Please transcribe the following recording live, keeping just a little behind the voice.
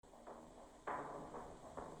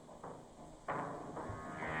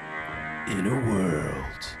In a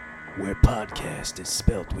world where podcast is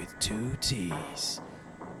spelt with 2 T's,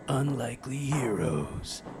 unlikely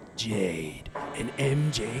heroes Jade and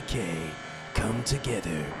MJK come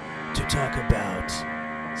together to talk about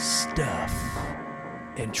stuff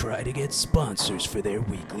and try to get sponsors for their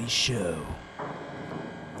weekly show.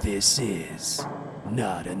 This is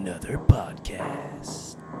Not Another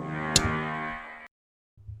Podcast.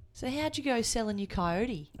 So how'd you go selling your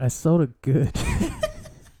coyote? I sold it good.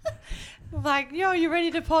 Like, yo, you ready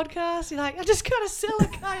to podcast? You're like, I just gotta sell a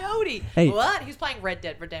coyote. Hey. What? He was playing Red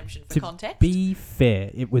Dead Redemption for To context. be fair,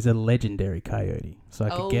 it was a legendary coyote, so I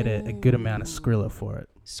could get a good amount of Skrilla for it.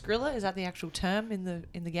 Skrilla, is that the actual term in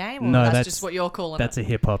the game? Or No, that's that's just what you're calling That's it? a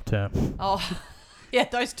hip hop term. Oh, yeah,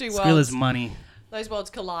 those two worlds. Skrilla's money. Those worlds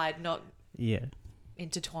collide, not Yeah.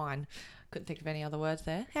 intertwine. Couldn't think of any other words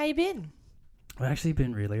there. How you been? I've actually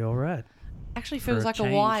been really alright. Actually For feels a like a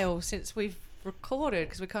change. while since we've recorded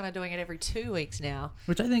because we're kind of doing it every 2 weeks now.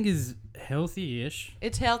 Which I think is healthy-ish.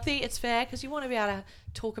 It's healthy, it's fair, because you want to be able to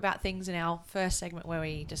talk about things in our first segment where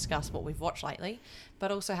we discuss what we've watched lately,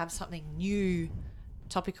 but also have something new,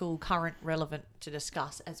 topical, current, relevant to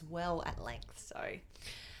discuss as well at length. So,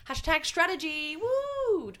 hashtag strategy,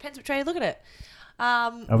 woo! Depends which way you look at it.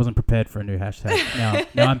 I wasn't prepared for a new hashtag.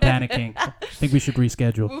 Now I'm panicking. I think we should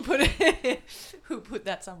reschedule. We'll put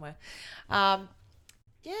that somewhere.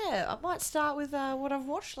 Yeah, I might start with what I've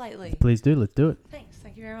watched lately. Please do. Let's do it. Thank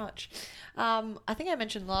you very much. I think I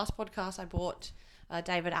mentioned last podcast I bought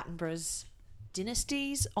David Attenborough's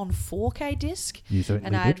Dynasties on 4K disc. You certainly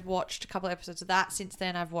And did. I'd watched a couple of episodes of that. Since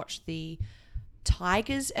then, I've watched the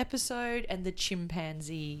Tigers episode and the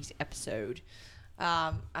Chimpanzees episode.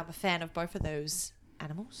 I'm a fan of both of those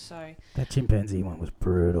animals, so... That chimpanzee one was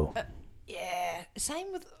brutal. Yeah,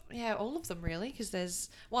 same with all of them really, because there's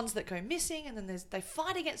ones that go missing, and then they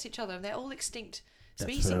fight against each other, and they're all extinct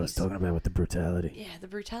species. That's what I was talking about with the brutality. Yeah, the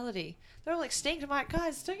brutality. They're all extinct. I'm like,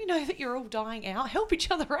 guys, don't you know that you're all dying out? Help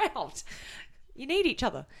each other out. You need each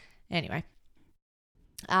other. Anyway,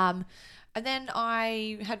 and then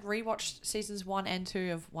I had rewatched seasons 1 and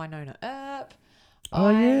 2 of Winona Earp.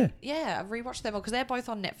 Yeah, I've rewatched them all because they're both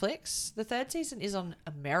on Netflix. The third season is on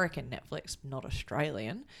American Netflix, not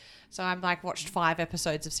Australian. So I'm like watched 5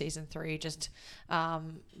 episodes of season 3 just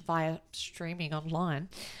via streaming online.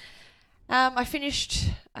 I finished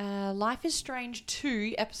Life is Strange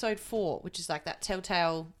 2 episode 4, which is like that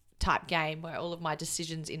Telltale type game where all of my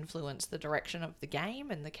decisions influence the direction of the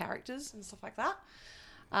game and the characters and stuff like that.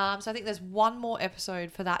 So I think there's one more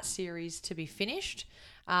episode for that series to be finished.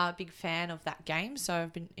 Big fan of that game, so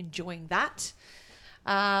I've been enjoying that.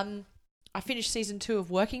 I finished season 2 of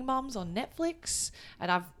Working Mums on Netflix, and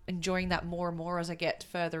I'm enjoying that more and more as I get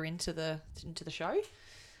further into the show.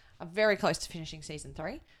 I'm very close to finishing season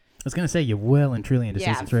 3. I was going to say, you're well and truly into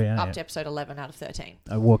season 3, aren't you? Up to episode 11 out of 13.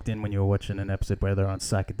 I walked in when you were watching an episode where they're on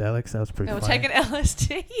psychedelics. That was pretty They were funny. taking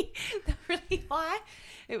LSD. They're really high.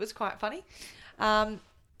 It was quite funny.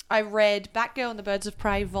 I read Batgirl and the Birds of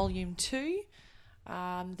Prey Volume 2,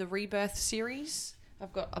 the Rebirth series.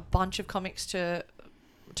 I've got a bunch of comics to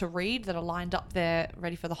read that are lined up there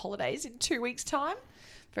ready for the holidays in 2 weeks' time.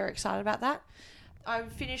 Very excited about that. I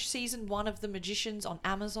finished season 1 of The Magicians on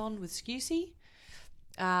Amazon with Scusi.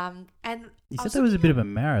 And You said that was a bit of a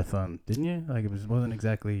marathon, didn't you? Like it wasn't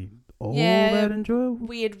exactly all that enjoyable.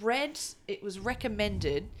 We had read, it was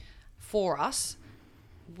recommended for us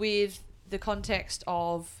with the context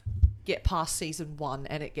of get past season 1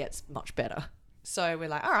 and it gets much better. So we're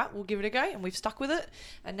like, all right, we'll give it a go, and we've stuck with it.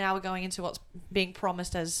 And now we're going into what's being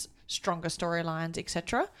promised as stronger storylines,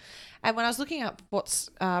 etc. And when I was looking up what's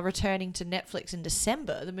returning to Netflix in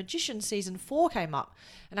December, The Magician season 4 came up,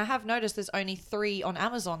 and I have noticed there's only 3 on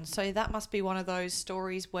Amazon. So that must be one of those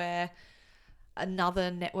stories where another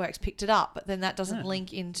network's picked it up, but then that doesn't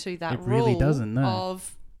link into that rule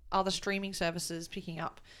of other streaming services picking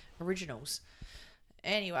up originals.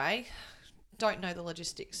 Anyway, don't know the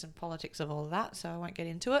logistics and politics of all of that, so I won't get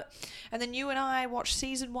into it. And then you and I watched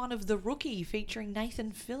season 1 of The Rookie featuring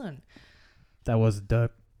Nathan Fillion. That was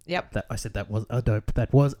dope. Yep. That was a dope.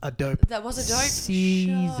 That was a dope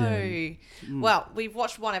season. Show. Well, we've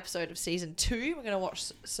watched 1 episode of season 2. We're going to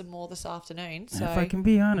watch some more this afternoon. So if I can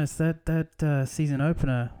be honest, that season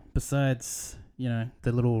opener, besides the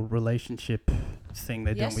little relationship thing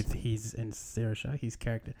they're doing with his and Sarah Sharkey's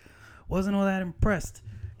character, wasn't all that impressed.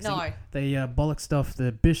 No. They bollocksed off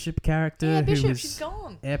the Bishop character. Yeah, Bishop, who was she's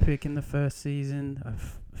gone. Epic in the first season.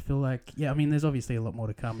 I feel like, I mean, there's obviously a lot more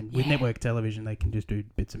to come. And with network television, they can just do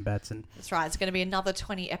bits and bats. And that's right. It's going to be another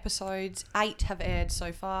 20 episodes. 8 have aired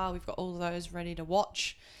so far. We've got all of those ready to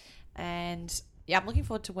watch. And I'm looking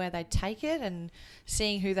forward to where they take it and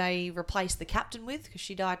seeing who they replace the captain with, because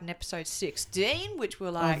she died in episode 16, which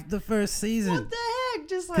were like... Of the first season. What the heck?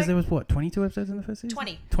 Just like... Because there was, 22 episodes in the first season?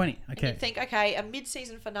 20. 20, And okay. you'd think, okay, a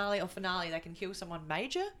mid-season finale, they can kill someone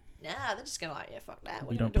major? Nah, they're just going to like, fuck that.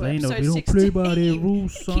 We don't do play episode by their 16.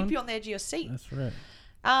 rules, son. Keep you on the edge of your seat. That's right.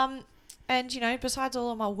 And, besides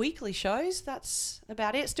all of my weekly shows, that's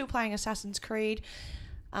about it. Still playing Assassin's Creed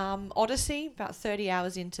Odyssey, about 30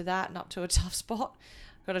 hours into that and up to a tough spot.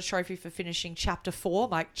 Got a trophy for finishing Chapter 4.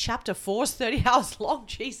 Like, Chapter 4 is 30 hours long,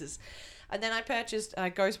 Jesus. And then I purchased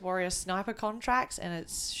Ghost Warrior Sniper Contracts, and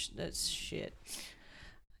it's shit.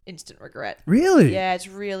 Instant regret. Really? Yeah, it's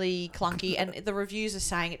really clunky. And the reviews are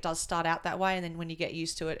saying it does start out that way, and then when you get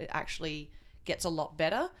used to it, it actually gets a lot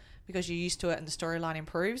better because you're used to it and the storyline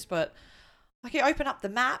improves. But like, you open up the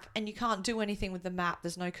map and you can't do anything with the map.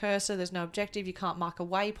 There's no cursor, there's no objective, you can't mark a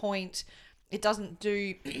waypoint. It doesn't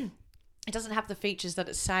do... It doesn't have the features that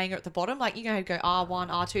it's saying at the bottom. Like, you go R1,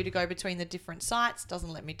 R2 to go between the different sites.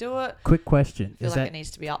 Doesn't let me do it. Quick question. I feel like it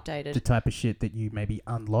needs to be updated. The type of shit that you maybe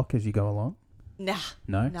unlock as you go along? Nah.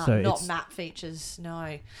 No? So not map features,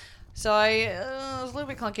 no. So, it's a little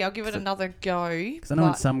bit clunky. I'll give it another go. Because I know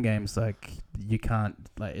in some games, like, you can't...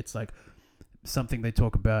 Like, it's like... something they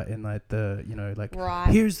talk about in like the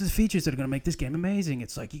here's the features that are going to make this game amazing.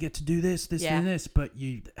 It's like you get to do this and this, but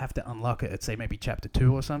you have to unlock it at say maybe chapter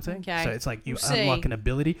 2 or something. Okay. So it's like you unlock an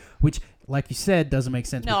ability, which like you said doesn't make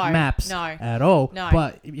sense with maps at all. No.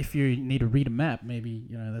 But if you need to read a map, maybe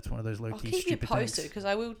that's one of those low key stupid things. I'll keep you posted because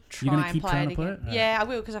I will try and play it again. Yeah, I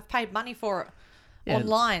will because I've paid money for it. Yeah.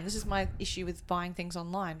 Online. This is my issue with buying things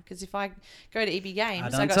online. Because if I go to EB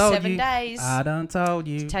Games, I got 7 days. I done told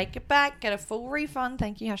you. To take it back, get a full refund.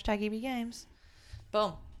 Thank you. Hashtag EB Games.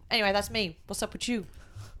 Boom. Anyway, that's me. What's up with you?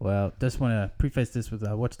 Well, just want to preface this with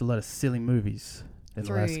I watched a lot of silly movies in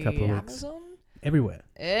the last couple of weeks. Amazon?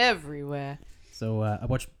 Everywhere. So I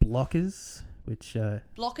watched Blockers, which...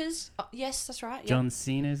 Blockers? Yes, that's right. John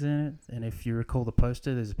Cena's in it. And if you recall the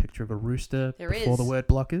poster, there's a picture of a rooster before the word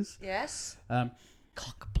Blockers. Yes.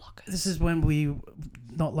 Cock blockers. This is when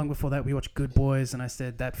not long before that, we watched Good Boys, and I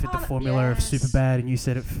said that fit the formula of Superbad, and you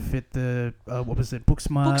said it fit the, what was it,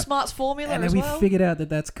 Booksmart. Booksmart's formula and then we figured out that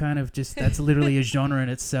that's kind of just, that's literally a genre in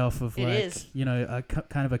itself of a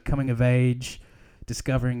kind of a coming of age,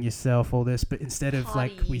 discovering yourself, all this, but instead of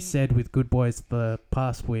like we said with Good Boys the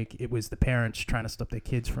past week, it was the parents trying to stop their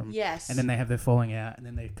kids from and then they have their falling out and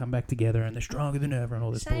then they come back together and they're stronger than ever and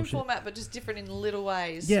all this bullshit. Same format but just different in little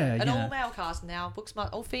ways. An all male cast now, Booksmart,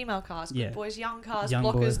 all female cast, Good Boys young cast, young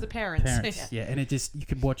Blockers boys, the parents. And it just, you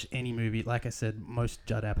could watch any movie, like I said, most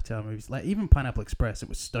Judd Apatow movies, like even Pineapple Express, it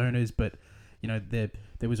was stoners, but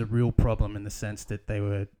there was a real problem in the sense that they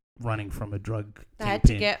were running from a drug they had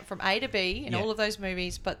to get from A to B in all of those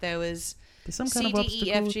movies, but there was some C, kind D,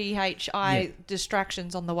 E, F, G, H, I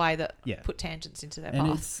distractions on the way that put tangents into their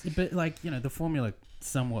path. But like, the formula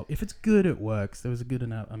somewhat, if it's good, it works. There was a good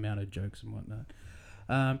amount of jokes and whatnot.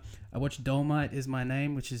 I watched Dolomite Is My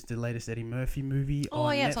Name, which is the latest Eddie Murphy movie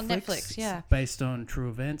on Netflix. It's on Netflix, It's based on true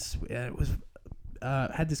events. It was...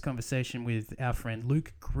 had this conversation with our friend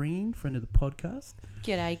Luke Green, friend of the podcast.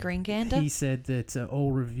 G'day, Green Gander. He said that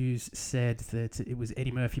all reviews said that it was Eddie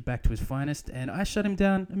Murphy back to his finest, and I shut him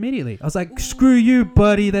down immediately. I was like, screw you,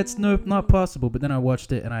 buddy, that's not possible. But then I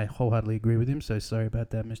watched it, and I wholeheartedly agree with him, so sorry about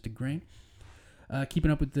that, Mr. Green. Keeping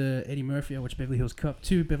up with the Eddie Murphy, I watched Beverly Hills Cop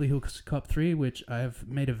 2, Beverly Hills Cop 3, which I have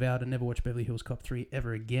made a vow to never watch Beverly Hills Cop 3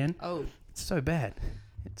 ever again. Oh. It's so bad.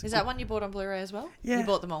 Is that one you bought on Blu-ray as well? Yeah. You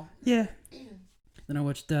bought them all? Yeah. Then I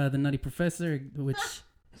watched The Nutty Professor, which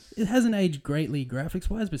it hasn't aged greatly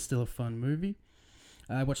graphics-wise, but still a fun movie.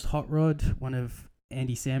 I watched Hot Rod, one of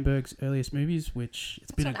Andy Samberg's earliest movies, which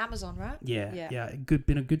it's been on Amazon, right? Yeah.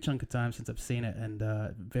 Been a good chunk of time since I've seen it, and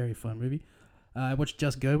very fun movie. I watched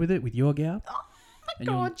Just Go With It with your gal. Oh my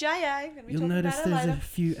God, J.A. You'll notice there's a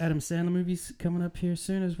few Adam Sandler movies coming up here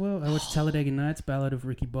soon as well. I watched Talladega Nights, Ballad of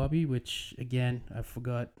Ricky Bobby, which, again, I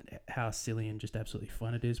forgot how silly and just absolutely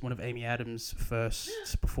fun it is. One of Amy Adams' first,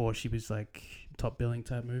 before she was like top billing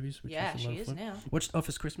type movies. Which was a lot of fun. Now. Watched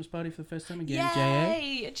Office Christmas Party for the first time again.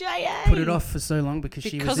 Yay! J.A. Put it off for so long because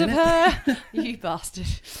she was in it. Because of her? You bastard.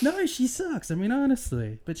 No, she sucks. I mean,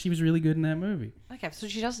 honestly. But she was really good in that movie. Okay, so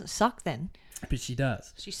she doesn't suck then. But she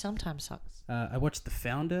does. She sometimes sucks. I watched The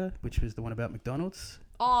Founder, which was the one about McDonald's.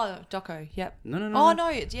 Oh, doco, yep. No. Oh, no,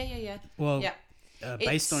 yeah. Well,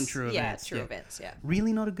 based on true events. Yeah, true events, yeah.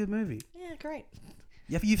 Really not a good movie. Yeah, great.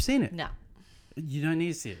 You've seen it? No. You don't need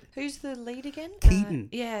to see it. Who's the lead again? Keaton.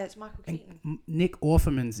 Yeah, it's Michael Keaton. And Nick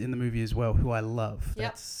Offerman's in the movie as well, who I love.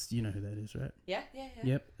 Yep. You know who that is, right? Yeah.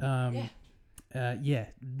 Yep.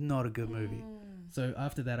 Not a good movie. So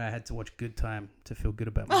after that, I had to watch Good Time to feel good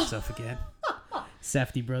about myself again.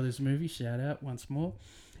 Safdie Brothers movie, shout out once more.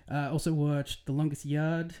 I also watched The Longest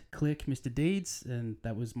Yard, Click, Mr. Deeds, and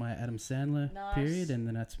that was my Adam Sandler period, and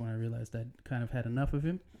then that's when I realized I'd kind of had enough of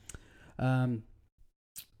him.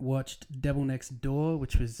 Watched Devil Next Door,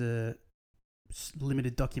 which was a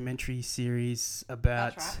limited documentary series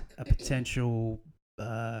about a potential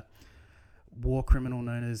war criminal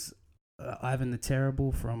known as Ivan the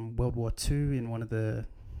Terrible from World War II in one of the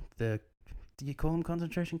do you call them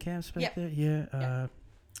concentration camps back there? Yeah.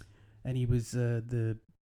 And he was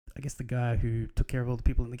I guess the guy who took care of all the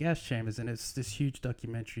people in the gas chambers, and it's this huge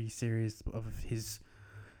documentary series of his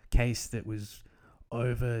case that was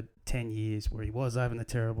over 10 years where he was Ivan the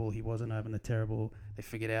Terrible, he wasn't Ivan the Terrible. They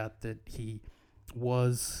figured out that he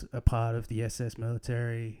was a part of the SS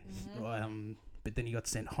military, but then he got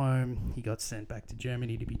sent home. He got sent back to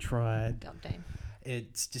Germany to be tried. Goddamn.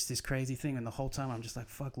 It's just this crazy thing, and the whole time I'm just like,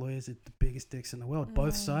 fuck, lawyers are the biggest dicks in the world.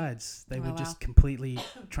 Both sides. They were just completely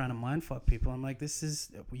trying to mindfuck people. I'm like,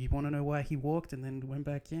 you want to know why he walked and then went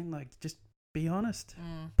back in? Like, just be honest.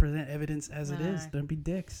 Present evidence as it is. Don't be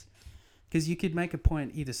dicks. Because you could make a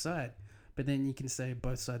point either side, but then you can say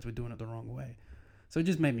both sides were doing it the wrong way. So it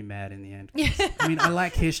just made me mad in the end. I mean, I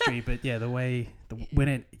like history, but yeah,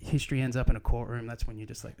 when history ends up in a courtroom, that's when you're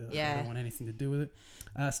just like, I don't want anything to do with it.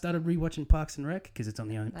 Started rewatching Parks and Rec because it's on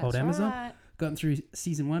the old Amazon. Right. Gotten through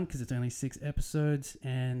season 1 because it's only 6 episodes,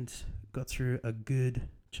 and got through a good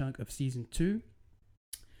chunk of season 2.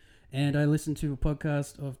 And I listened to a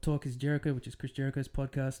podcast of Talk is Jericho, which is Chris Jericho's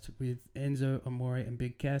podcast, with Enzo Amore and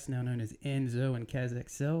Big Cass, now known as Enzo and Kaz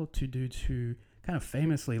XL, 2 dudes who kind of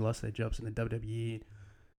famously lost their jobs in the WWE,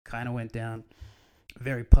 kind of went down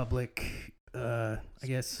very public, I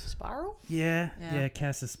guess. Spiral? Yeah,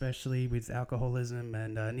 Cass especially with alcoholism,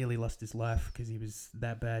 and nearly lost his life because he was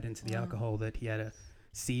that bad into the alcohol that he had a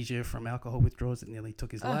seizure from alcohol withdrawals that nearly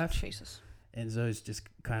took his life. Jesus. Enzo's just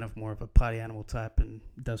kind of more of a party animal type and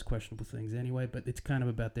does questionable things anyway, but it's kind of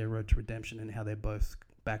about their road to redemption and how they're both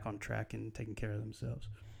back on track and taking care of themselves,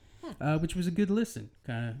 which was a good listen.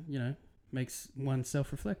 Kind of, makes one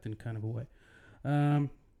self-reflect in kind of a way.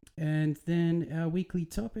 And then our weekly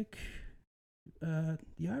topic, The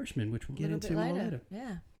Irishman, which we'll get into more later.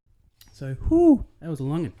 Yeah. So, that was a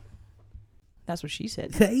long one. That's what she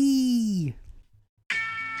said. Hey!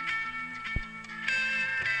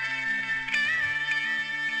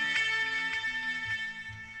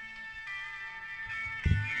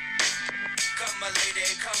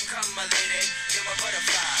 Come my lady, you're my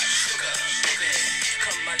butterfly, sugar, baby.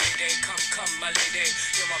 Come my lady,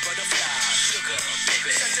 you're my butterfly, sugar,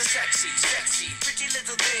 baby. Such a sexy, pretty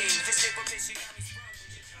little thing.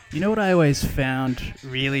 You know what I always found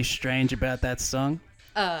really strange about that song?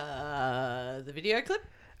 The video clip?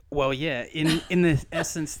 Well, yeah, in the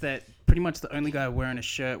essence that pretty much the only guy wearing a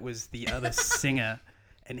shirt was the other singer,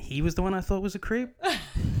 and he was the one I thought was a creep.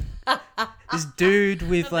 This dude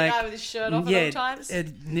with the guy with his shirt off at all times.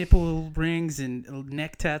 Nipple rings and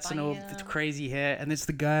neck tats and all this crazy hair, and it's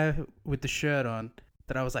the guy with the shirt on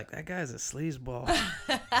that I was like, that guy's a sleazeball.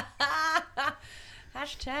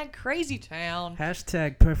 Hashtag crazy town.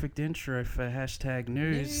 Hashtag perfect intro for hashtag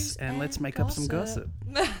news and let's make up some gossip.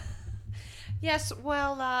 Yes,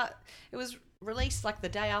 well, it was released like the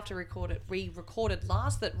day after we recorded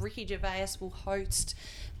last that Ricky Gervais will host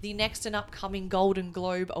the next and upcoming Golden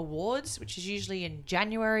Globe Awards, which is usually in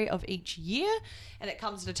January of each year, and it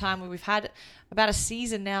comes at a time where we've had about a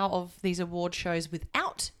season now of these award shows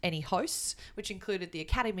without any hosts, which included the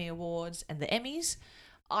Academy Awards and the Emmys.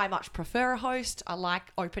 I much prefer a host. I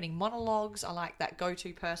like opening monologues. I like that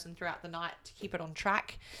go-to person throughout the night to keep it on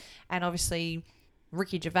track. And obviously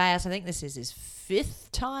Ricky Gervais, I think this is his 5th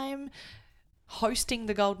time hosting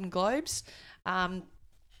the Golden Globes.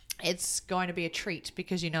 It's going to be a treat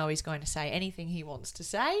because he's going to say anything he wants to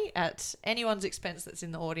say at anyone's expense that's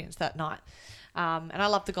in the audience that night. And I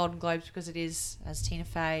love the Golden Globes because it is, as Tina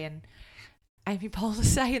Fey and Amy Poehler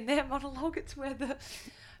say in their monologue, it's where the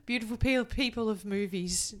beautiful people of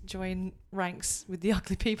movies join ranks with the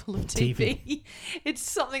ugly people of TV. It's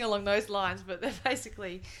something along those lines, but they're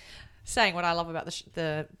basically saying what I love about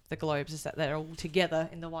the Globes is that they're all together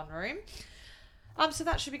in the one room. So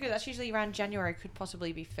that should be good. That's usually around January. Could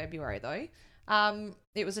possibly be February, though.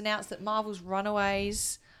 It was announced that Marvel's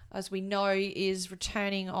Runaways, as we know, is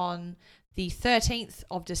returning on the 13th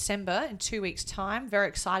of December in 2 weeks' time. Very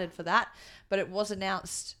excited for that. But it was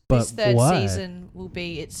announced this third season will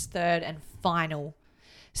be its third and final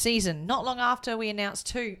season, not long after we announced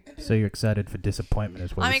 2. So you're excited for disappointment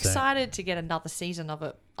as well? I'm excited to get another season of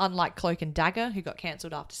it, unlike Cloak and Dagger, who got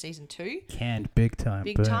cancelled after season 2. Canned big time.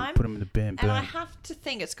 Put them in the bin. And I have to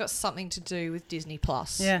think it's got something to do with Disney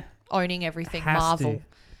Plus. Yeah. Owning everything Marvel.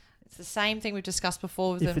 It's the same thing we've discussed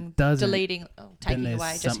before with them taking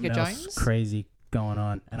away Jessica Jones. Crazy going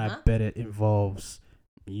on, and I bet it involves,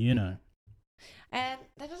 And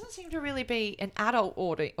there doesn't seem to really be an adult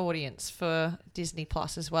audience for Disney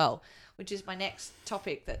Plus as well, which is my next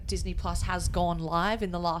topic, that Disney Plus has gone live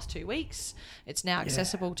in the last 2 weeks. It's now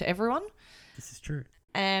accessible to everyone. This is true.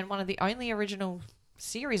 And one of the only original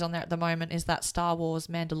series on there at the moment is that Star Wars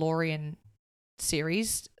Mandalorian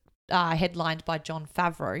series, headlined by Jon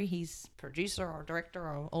Favreau. He's producer or director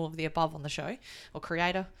or all of the above on the show, or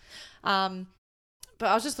creator. But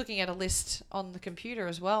I was just looking at a list on the computer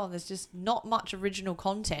as well, and there's just not much original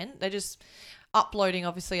content. They're just uploading,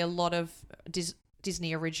 obviously, a lot of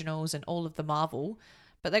Disney originals and all of the Marvel,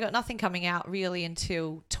 but they got nothing coming out really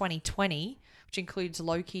until 2020, which includes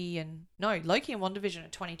Loki and WandaVision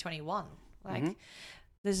at 2021.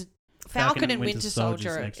 There's Falcon and Winter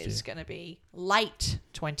Soldier is going to be late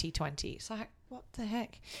 2020. So what the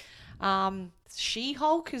heck?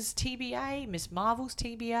 She-Hulk is TBA. Miss Marvel's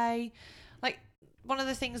TBA. One of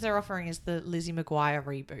the things they're offering is the Lizzie McGuire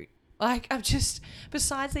reboot. I'm just,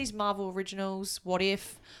 besides these Marvel originals, What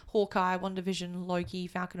If, Hawkeye, WandaVision, Loki,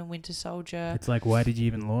 Falcon and Winter Soldier. It's like, why did you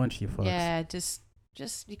even launch, you folks? Yeah, just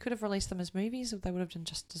you could have released them as movies. They would have done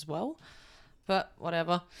just as well. But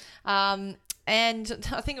whatever. And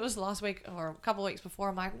I think it was last week or a couple of weeks before,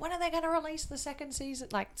 I'm like, when are they going to release the second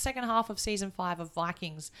half of season 5 of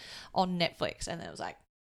Vikings on Netflix? And it was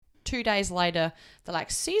 2 days later, they're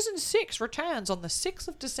like, season 6 returns on the 6th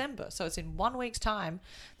of December. So it's in 1 week's time.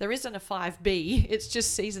 There isn't a 5B. It's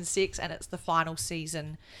just season 6, and it's the final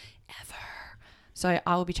season ever. So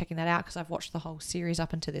I will be checking that out because I've watched the whole series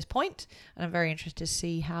up until this point, and I'm very interested to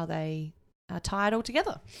see how they tie it all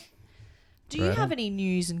together. Do you have any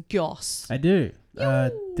news and goss? I do.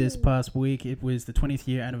 This past week, it was the 20th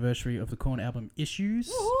year anniversary of the Korn album Issues.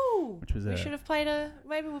 Woo-hoo. Which was we should have played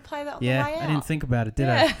maybe we'll play that on the way out. I didn't think about it, did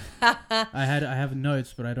I? I have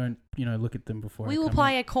notes, but I don't, look at them before. We will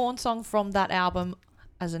play a Korn song from that album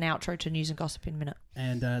as an outro to News and Gossip in a minute.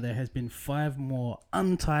 And there has been 5 more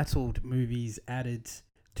untitled movies added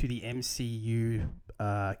to the MCU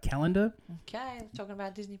calendar. Okay, talking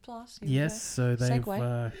about Disney Plus. Yes, so they've.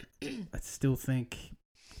 I still think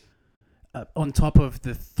on top of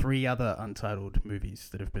the 3 other untitled movies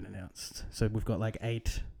that have been announced, so we've got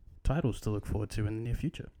 8 titles to look forward to in the near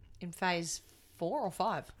future. In phase 4 or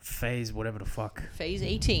 5? Phase whatever the fuck. Phase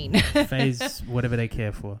 18. Phase whatever they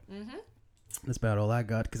care for. Mm-hmm. That's about all I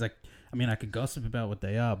got, because I could gossip about what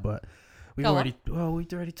they are, but we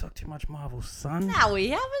already talked too much Marvel, son. No, we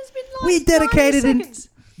haven't. It's been like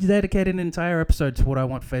we dedicated an entire episode to what I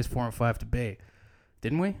want Phase 4 and 5 to be,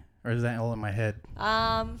 didn't we? Or is that all in my head?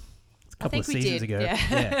 It's a couple of seasons ago.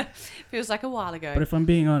 Yeah. Feels like a while ago. But if I'm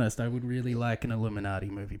being honest, I would really like an Illuminati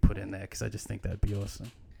movie put in there, because I just think that'd be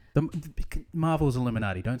awesome. Marvel's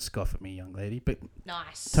Illuminati. Don't scoff at me, young lady. But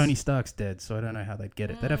nice. Tony Stark's dead, so I don't know how they'd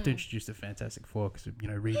get it. They'd have to introduce the Fantastic Four, because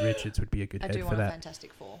Reed Richards would be a good head for that. I do want a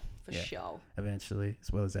Fantastic Four for sure. Eventually,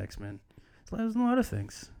 as well as X-Men. So there's a lot of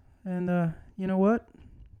things. And you know what,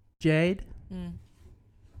 Jade?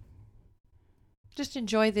 Just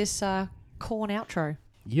enjoy this Korn outro.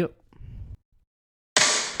 Yep.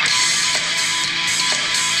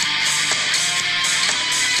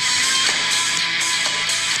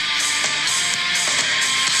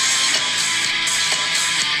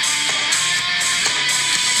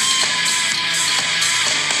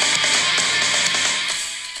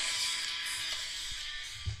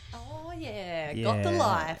 Got the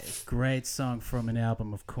life. Great song from an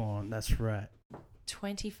album of Korn. That's right.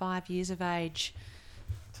 25 years of age.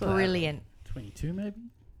 Brilliant. 22 maybe?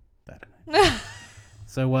 I don't know.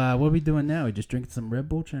 So what are we doing now? We just drinking some Red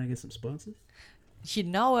Bull, trying to get some sponsors? You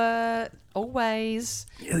know it. Always.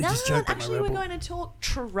 Yeah, actually, we're going to talk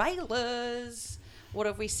trailers. What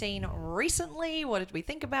have we seen recently? What did we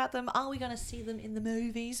think about them? Are we going to see them in the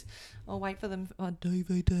movies? Or wait for them on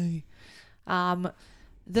DVD?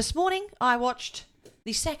 This morning, I watched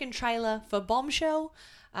the second trailer for Bombshell,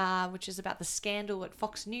 which is about the scandal at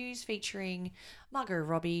Fox News featuring Margot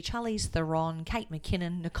Robbie, Charlize Theron, Kate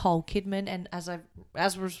McKinnon, Nicole Kidman, and as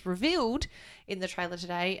was revealed in the trailer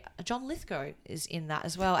today, John Lithgow is in that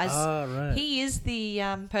as well. Right. He is the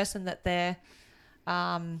person that they're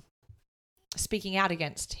speaking out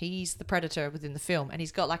against. He's the predator within the film, and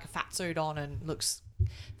he's got a fat suit on and looks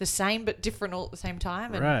the same but different all at the same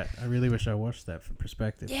time. And right. I really wish I watched that for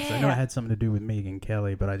perspective. 'Cause I know it had something to do with Megyn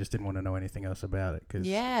Kelly, but I just didn't want to know anything else about it. Cause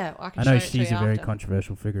I know she's a very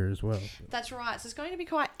controversial figure as well. That's right. So it's going to be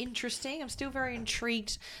quite interesting. I'm still very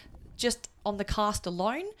intrigued just on the cast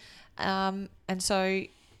alone. And so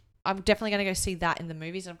I'm definitely going to go see that in the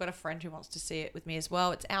movies. And I've got a friend who wants to see it with me as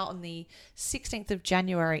well. It's out on the 16th of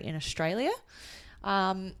January in Australia.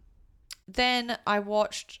 Then I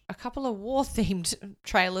watched a couple of war-themed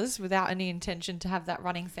trailers without any intention to have that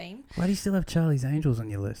running theme. Why do you still have Charlie's Angels on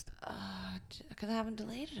your list? Because I haven't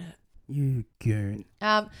deleted it. You goon.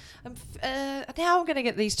 Now I'm going to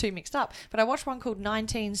get these two mixed up. But I watched one called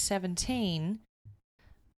 1917.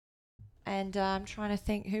 And I'm trying to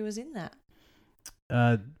think who was in that.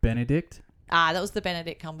 Benedict? That was the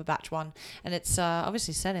Benedict Cumberbatch one. And it's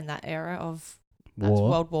obviously set in that era of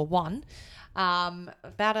World War One.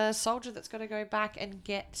 About a soldier that's got to go back and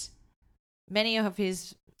get many of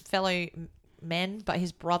his fellow men, but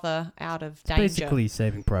his brother out of danger. Basically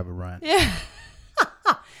Saving Private Ryan. Yeah.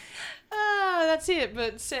 That's it,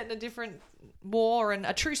 but set in a different war and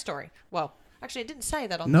a true story. Well, actually, it didn't say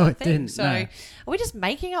that on the thing. Didn't, so are we just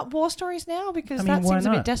making up war stories now? Because that seems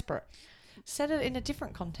a bit desperate. Set it in a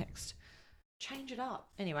different context. Change it up.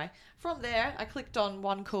 Anyway, from there, I clicked on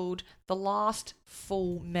one called The Last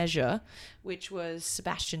Full Measure, which was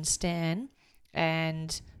Sebastian Stan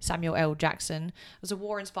and Samuel L. Jackson. It was a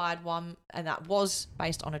war-inspired one, and that was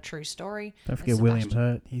based on a true story. Don't forget William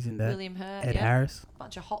Hurt. He's in that. William Hurt. Ed Harris.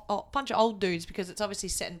 Bunch of old dudes, because it's obviously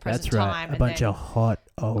set in present That's right. time. A bunch of hot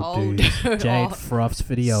old dudes. Jade froths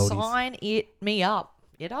for the oldies. Sign me up.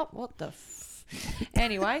 What the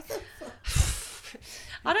Anyway.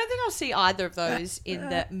 I don't think I'll see either of those in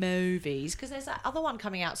the movies, because there's that other one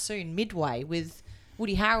coming out soon, Midway, with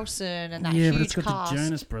Woody Harrelson and that huge cast. Yeah, but it's got the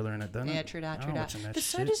Jonas Brother in it, doesn't it? Yeah, true that. But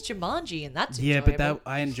so does Jumanji, and that's enjoyable. Yeah, but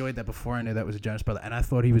I enjoyed that before I knew that was a Jonas Brother, and I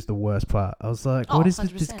thought he was the worst part. I was like, what is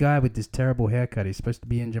this guy with this terrible haircut? He's supposed to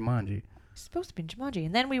be in Jumanji. He's supposed to be in Jumanji.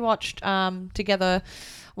 And then we watched together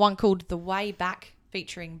one called The Way Back,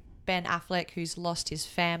 featuring Ben Affleck, who's lost his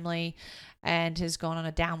family and has gone on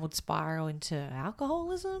a downward spiral into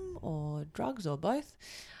alcoholism or drugs or both.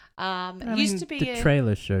 The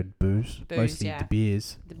trailer showed booze, mostly the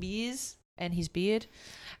beers. The beers and his beard.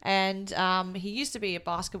 And he used to be a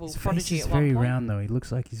basketball prodigy his at one point. He's very round, though. He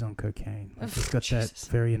looks like he's on cocaine. He's got that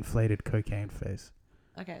very inflated cocaine face.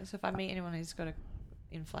 Okay, so if I meet anyone who's got an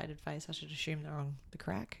inflated face, I should assume they're on the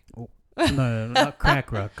crack. Oh. No, not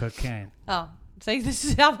crack rock, cocaine. Oh. See, this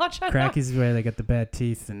is how much I know. Crack is where they get the bad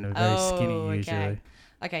teeth and are very skinny usually.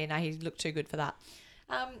 Okay, no, he looked too good for that.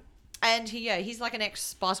 And he's like an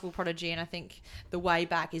ex-basketball prodigy, and I think The Way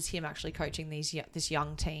Back is him actually coaching this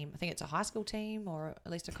young team. I think it's a high school team or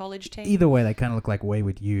at least a college team. Either way, they kind of look like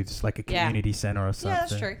wayward youths, like a community center or something. Yeah,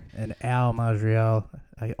 that's true. And Al Majriel,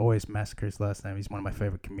 I always massacre his last name. He's one of my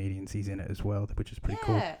favorite comedians. He's in it as well, which is pretty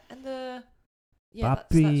cool. Yeah, and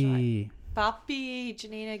that's right. Papi,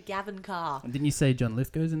 Janina Gavankar. And didn't you say John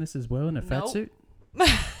Lithgow's in this as well in a fat suit?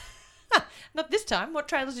 Not this time. What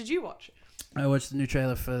trailers did you watch? I watched the new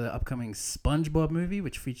trailer for the upcoming SpongeBob movie,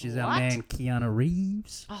 which features our man Keanu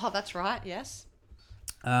Reeves. Oh, that's right. Yes.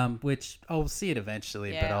 Which I'll see it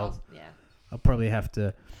eventually, but I'll probably have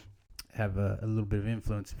to have a little bit of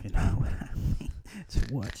influence, if you know what I mean,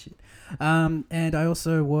 to watch it. And I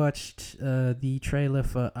also watched the trailer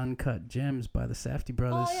for Uncut Gems by the Safdie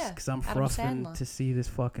brothers, because I'm frothing to see this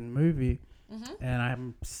fucking movie,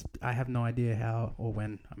 and I have no idea how or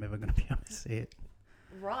when I'm ever going to be able to see it.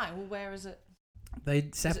 Right. Well, where is it?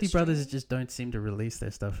 Safdie brothers just don't seem to release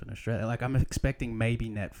their stuff in Australia. Like, I'm expecting maybe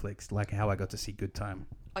Netflix, like how I got to see Good Time.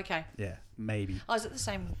 Okay. Yeah, maybe. Oh, is it the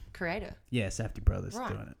same creator? Yeah, Safdie brothers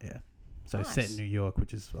doing it. Yeah. So set in New York,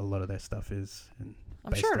 which is a lot of their stuff is. And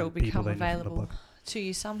I'm sure it'll become available to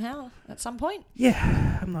you somehow at some point.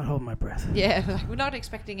 Yeah, I'm not holding my breath. Yeah, we're not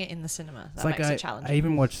expecting it in the cinema. That makes it challenging. I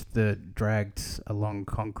even watched the Dragged Along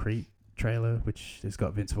Concrete trailer, which has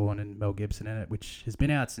got Vince Vaughn and Mel Gibson in it, which has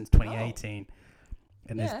been out since 2018.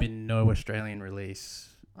 And there's been no Australian release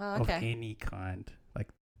of any kind. Like,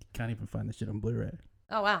 you can't even find this shit on Blu-ray.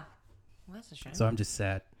 Oh, wow. Well, that's a shame. So I'm just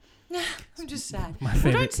sad. I'm just sad. My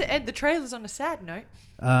favorite. Well, don't end the trailers on a sad note.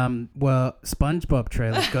 Well, SpongeBob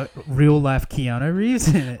trailer's got real life Keanu Reeves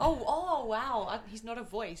in it. Oh, wow. He's not a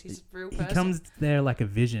voice. He's a real person. He comes there like a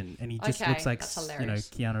vision, and he just looks like,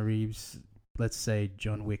 Keanu Reeves, let's say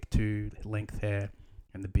John Wick 2, length hair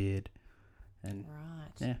and the beard. And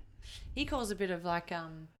yeah. He caused a bit of like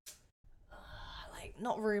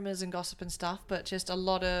not rumours and gossip and stuff, but just a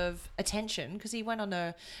lot of attention, because he went on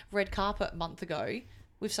a red carpet a month ago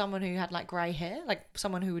with someone who had like grey hair, like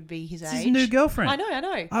someone who would be his age. His new girlfriend. I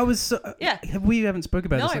know. I was so, we haven't spoken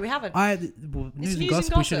about this. No, we haven't. News and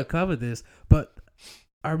gossip. We should have covered this, but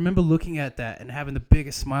I remember looking at that and having the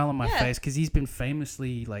biggest smile on my face because he's been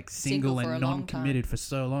famously like single and non-committed for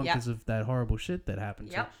so long because of that horrible shit that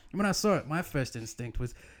happened. And when I saw it, my first instinct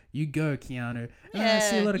was, "You go, Keanu." And I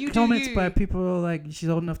see a lot of comments by people like, "She's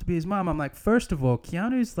old enough to be his mom." I'm like, first of all,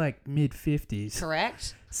 Keanu's like mid-50s.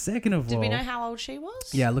 Correct. Second of all, did we know how old she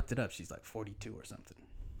was? Yeah, I looked it up. She's like 42 or something.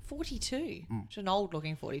 42. She's an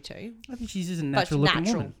old-looking 42. I think she's just a natural-looking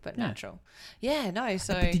woman. But natural. Yeah, no,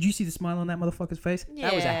 so... But did you see the smile on that motherfucker's face? Yeah.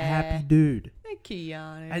 That was a happy dude. Keanu.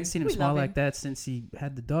 I hadn't seen him smile like that since he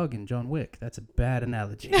had the dog in John Wick. That's a bad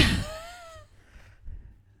analogy.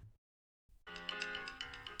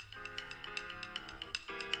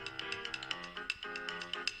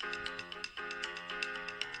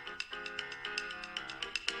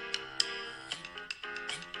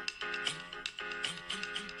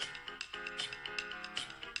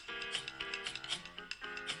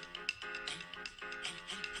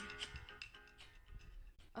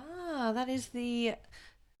 That is the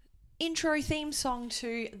intro theme song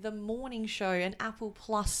to The Morning Show, an Apple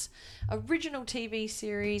Plus original TV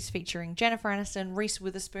series featuring Jennifer Aniston, Reese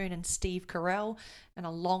Witherspoon and Steve Carell, and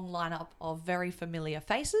a long lineup of very familiar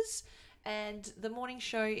faces. And The Morning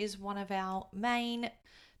Show is one of our main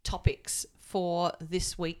topics for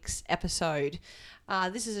this week's episode.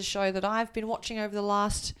 This is a show that I've been watching over the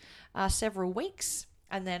last several weeks.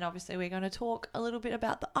 And then obviously we're going to talk a little bit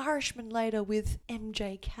about The Irishman later with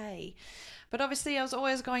MJK. But obviously I was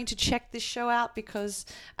always going to check this show out because,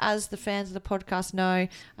 as the fans of the podcast know,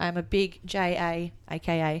 I'm a big J.A.,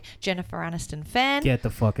 a.k.a. Jennifer Aniston fan. Get the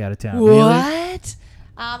fuck out of town. What? Really?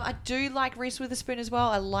 I do like Reese Witherspoon as well.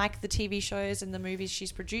 I like the TV shows and the movies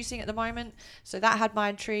she's producing at the moment. So that had my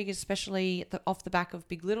intrigue, especially off the back of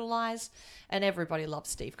Big Little Lies. And everybody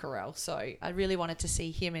loves Steve Carell. So I really wanted to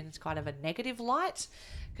see him in kind of a negative light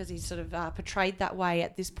because he's sort of portrayed that way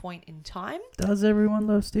at this point in time. Does everyone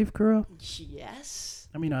love Steve Carell? Yes.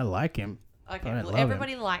 I mean, I like him. Okay, well,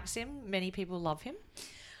 everybody likes him. Many people love him.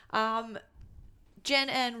 Jen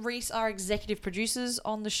and Reese are executive producers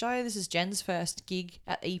on the show. This is Jen's first gig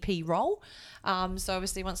at EP role. So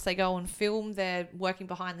obviously once they go and film, they're working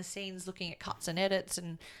behind the scenes, looking at cuts and edits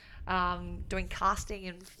and doing casting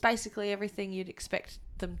and basically everything you'd expect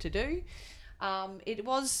them to do. It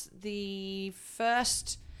was the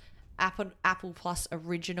first Apple Plus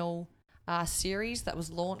original series that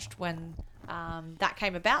was launched when that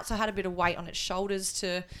came about. So it had a bit of weight on its shoulders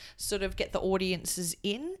to sort of get the audiences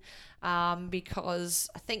in. Because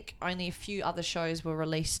I think only a few other shows were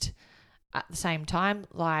released at the same time,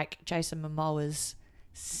 like Jason Momoa's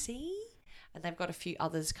C, and they've got a few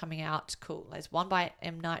others coming out. Cool. There's one by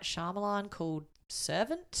M. Night Shyamalan called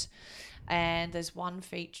Servant, and there's one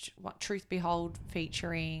Truth Behold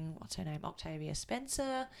featuring, what's her name, Octavia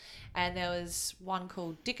Spencer, and there was one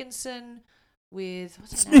called Dickinson with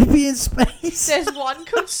Snoopy in Space. There's one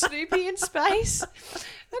called Snoopy in Space,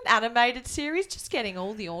 an animated series, just getting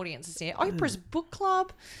all the audiences here. Oprah's Book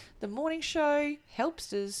Club, The Morning Show,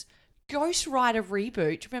 Helpsters, Ghost Rider reboot.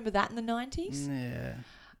 Do you remember that in the 90s?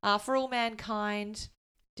 Yeah. For All Mankind,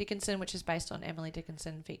 Dickinson, which is based on Emily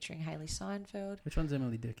Dickinson featuring Haley Steinfeld. Which one's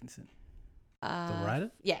Emily Dickinson? The writer?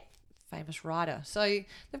 Yeah, famous writer. So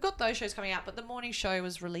they've got those shows coming out, but The Morning Show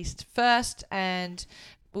was released first and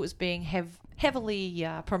it was being heavily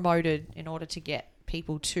promoted in order to get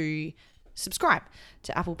people to subscribe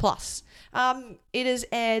to Apple Plus. It has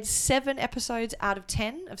aired 7 episodes out of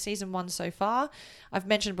 10 of season 1 so far. I've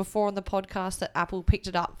mentioned before on the podcast that Apple picked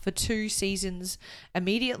it up for 2 seasons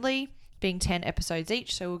immediately, being 10 episodes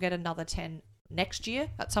each, so we'll get another 10 next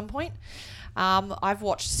year at some point. I've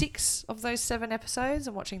watched 6 of those 7 episodes.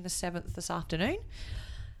 I'm watching the 7th this afternoon.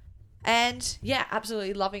 And yeah,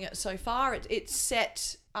 absolutely loving it so far. It's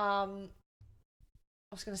set, I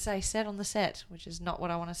was going to say set on the set, which is not what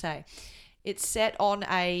I want to say. It's set on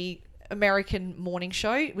a American morning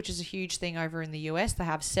show, which is a huge thing over in the US. They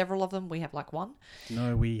have several of them. We have like one.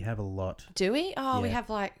 No, we have a lot. Do we? Oh, yeah. We have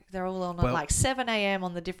like, they're all on like 7 a.m.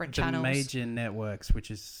 on the different channels. The major networks, which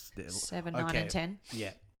is 7, 9 and 10. Yeah.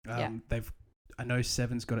 I know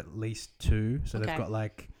 7's got at least 2. So they've got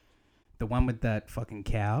like the one with that fucking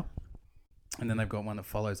cow. And then they've got one that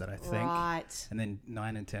follows that, I think. Right. And then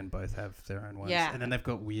 9 and 10 both have their own ones. Yeah. And then they've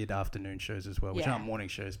got weird afternoon shows as well, which aren't morning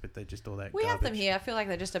shows, but they're just all that We garbage. have them here. I feel like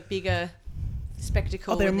they're just a bigger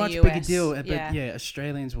spectacle. They're in a much the US. bigger deal. But yeah,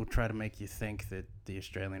 Australians will try to make you think that the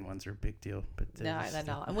Australian ones are a big deal. But no, they're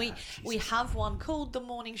not. And we have one called The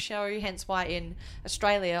Morning Show, hence why in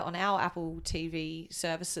Australia on our Apple TV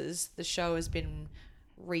services, the show has been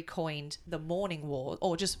recoined the Morning War,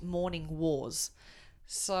 or just Morning Wars.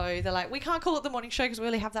 So they're like, we can't call it the morning show because we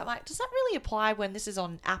really have that. Like, does that really apply when this is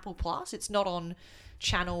on Apple Plus? It's not on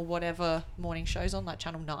channel whatever morning shows on, like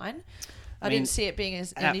Channel 9. I didn't see it being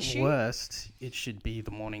an issue. At worst, it should be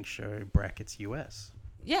the morning show brackets US.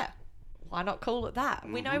 Yeah. Why not call it that?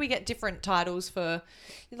 We know we get different titles for,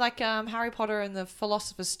 like Harry Potter and the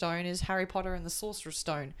Philosopher's Stone is Harry Potter and the Sorcerer's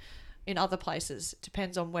Stone. In other places, it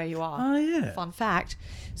depends on where you are. Oh, yeah. Fun fact.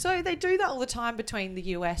 So they do that all the time between the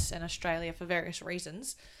US and Australia for various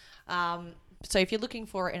reasons. So if you're looking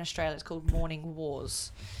for it in Australia, it's called Morning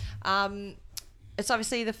Wars. It's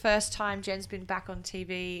obviously the first time Jen's been back on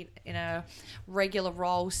TV in a regular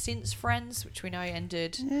role since Friends, which we know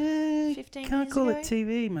ended 15 years ago. Can't call it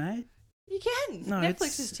TV, mate. You can. No,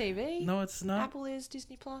 Netflix is TV. No, it's not. Apple is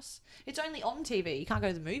Disney Plus. It's only on TV. You can't go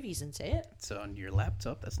to the movies and see it. It's on your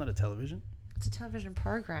laptop. That's not a television. It's a television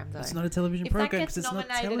program, though. It's not a television program because it's not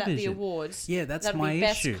television. If that gets nominated at the awards, yeah, that's that'll my be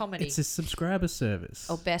best issue. Comedy. It's a subscriber service.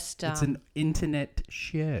 Or best... it's an internet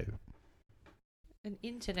show. An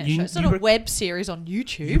internet show. It's not a web series on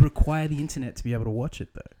YouTube. You require the internet to be able to watch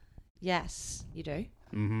it, though. Yes, you do.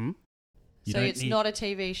 Mm-hmm. So it's not a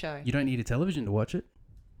TV show. You don't need a television to watch it.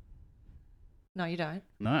 No, you don't.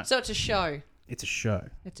 No. So it's a show. It's a show.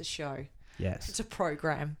 It's a show. Yes. It's a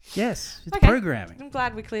program. Yes. It's okay. programming. I'm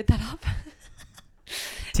glad we cleared that up.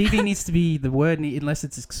 TV needs to be the word unless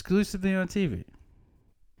it's exclusively on TV.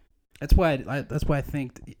 That's why I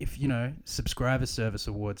think if, subscriber service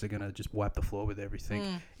awards are going to just wipe the floor with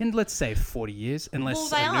everything. In, let's say, 40 years,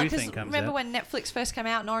 unless a new thing comes out. Remember when Netflix first came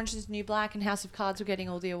out and Orange is the New Black and House of Cards were getting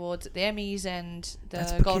all the awards at the Emmys and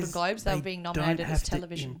the Golden Globes? They were being nominated as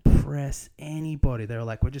television. Don't have to impress anybody. They were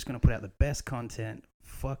like, we're just going to put out the best content.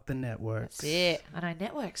 Fuck the networks. That's it. I know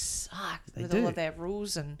networks suck with all of their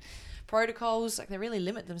rules and protocols. Like, they really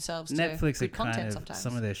limit themselves Netflix to good content sometimes.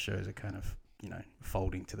 Some of their shows are kind of...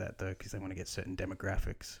 folding to that though because they want to get certain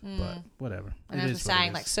demographics, but whatever. And as we're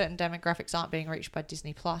saying, like certain demographics aren't being reached by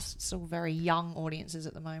Disney Plus. It's still very young audiences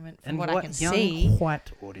at the moment, from what I can see. Young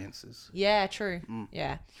white audiences. Yeah, true.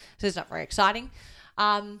 Yeah, so it's not very exciting.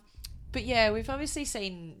 But yeah, we've obviously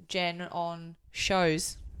seen Jen on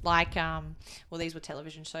shows like these were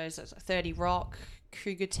television shows. So 30 Rock,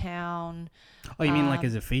 Cougar Town. Oh, you mean like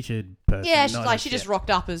as a featured person? Yeah, she just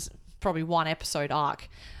rocked up as probably one episode arc.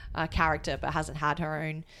 Character, but hasn't had her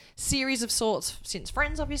own series of sorts since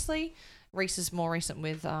Friends, obviously. Reese is more recent.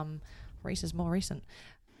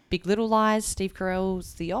 Big Little Lies, Steve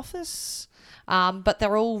Carell's The Office. But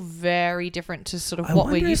they're all very different to sort of what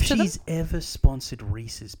we're used to. I wonder if she's ever sponsored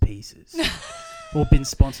Reese's Pieces. Or been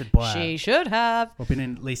sponsored by She should have. Or been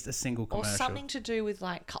in at least a single commercial. Or something to do with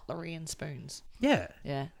like cutlery and spoons. Yeah.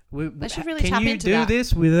 Yeah. They should really tap into that. Can you do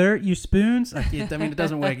this with your spoons? It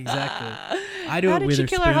doesn't work exactly. I do it with a spoon. How did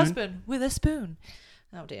she kill her husband? With a spoon.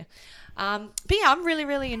 Oh, dear. But yeah, I'm really,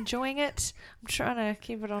 really enjoying it. I'm trying to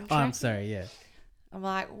keep it on track. Oh, I'm sorry, yeah. I'm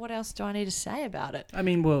like, what else do I need to say about it? I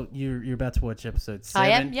mean, well, you're about to watch episode 7.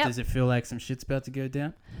 I am, yep. Does it feel like some shit's about to go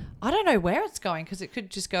down? I don't know where it's going because it could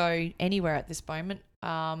just go anywhere at this moment.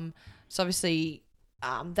 So obviously,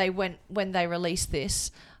 when they released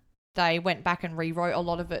this, they went back and rewrote a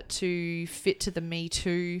lot of it to fit to the Me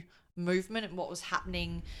Too movement and what was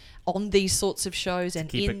happening on these sorts of shows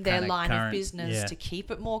and in their line of business to keep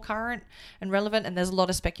it more current and relevant. And there's a lot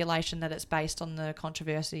of speculation that it's based on the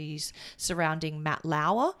controversies surrounding Matt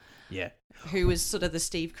Lauer. Yeah. Who was sort of the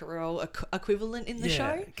Steve Carell equivalent in the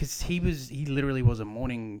show. Yeah, because he literally was a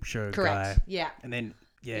morning show guy. Yeah. And then...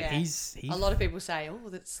 Yeah, he's a lot of people say, "Oh,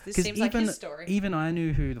 this seems like his story." Even I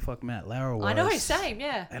knew who the fuck Matt Lauer was. I know, same,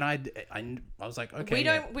 yeah. And I was like,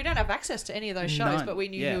 okay, we don't have access to any of those shows, but we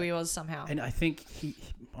knew who he was somehow. And I think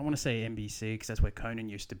I want to say NBC because that's where Conan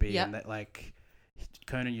used to be, and that like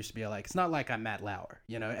Conan used to be like, it's not like I'm Matt Lauer,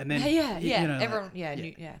 And then everyone,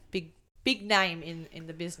 big name in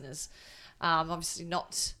the business. Obviously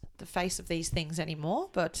not the face of these things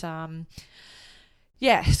anymore, but.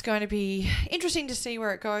 Yeah, it's going to be interesting to see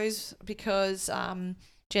where it goes because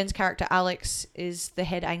Jen's character Alex is the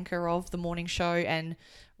head anchor of the morning show and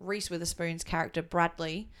Reese Witherspoon's character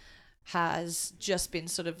Bradley has just been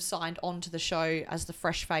sort of signed onto the show as the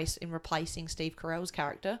fresh face in replacing Steve Carell's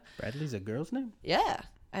character. Bradley's a girl's name? Yeah.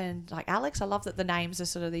 And like Alex, I love that the names are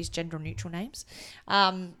sort of these gender neutral names.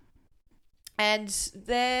 And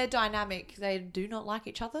their dynamic, they do not like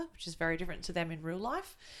each other, which is very different to them in real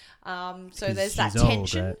life. So there's that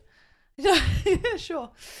tension. Old, right?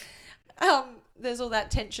 Sure. There's all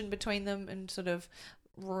that tension between them and sort of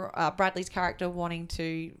Bradley's character wanting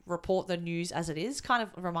to report the news as it is. Kind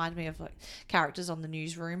of reminds me of like characters on the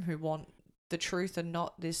newsroom who want the truth and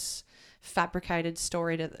not this fabricated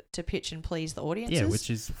story to pitch and please the audiences. Yeah,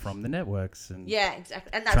 which is from the networks. And yeah,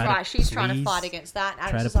 exactly. And that's right. She's trying to fight against that.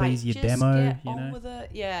 And try to please your demo. Get on with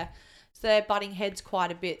it. Yeah. So they're butting heads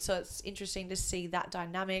quite a bit. So it's interesting to see that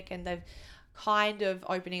dynamic, and they've kind of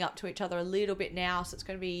opening up to each other a little bit now. So it's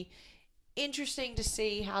going to be interesting to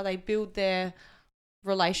see how they build their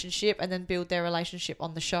relationship and then build their relationship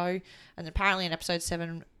on the show. And apparently in episode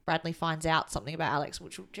 7, Bradley finds out something about Alex,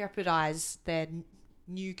 which will jeopardize their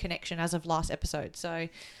new connection as of last episode. So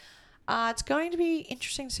it's going to be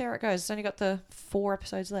interesting to see how it goes. It's only got the 4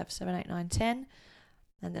 episodes left, 7, 8, 9, 10.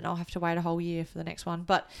 And then I'll have to wait a whole year for the next one.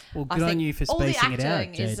 But well, good on you for spacing it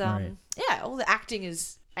out, Jade Marie. Yeah, all the acting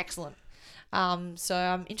is excellent. So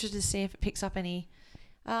I'm interested to see if it picks up any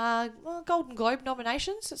Golden Globe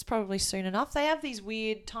nominations. It's probably soon enough. They have these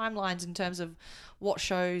weird timelines in terms of what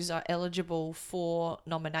shows are eligible for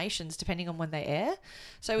nominations depending on when they air.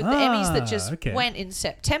 So with the Emmys that just went in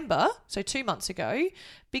September, so 2 months ago,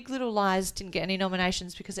 Big Little Lies didn't get any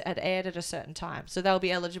nominations because it had aired at a certain time. So they'll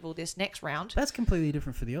be eligible this next round. That's completely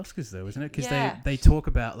different for the Oscars though, isn't it? Because they talk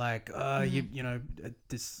about like, you know,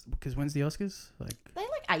 this, because when's the Oscars? Like they're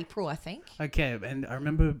like April, I think. Okay, and I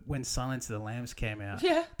remember when Silence of the Lambs came out,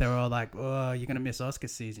 they were all like, oh, you're going to miss Oscar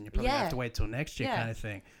season. You're probably going to have to wait till next year kind of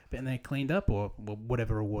thing. But and they cleaned up, or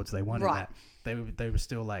whatever awards they won in that. They were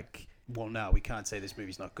still like, well, no, we can't say this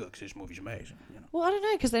movie's not good because this movie's amazing. You know? Well, I don't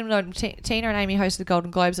know, because then when Tina and Amy hosted the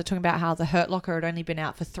Golden Globes, they're talking about how The Hurt Locker had only been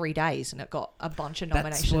out for 3 days and it got a bunch of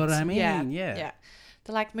nominations. That's what I mean, yeah.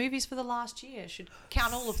 They're like, movies for the last year should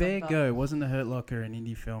count all of them. Fair go. Wasn't The Hurt Locker an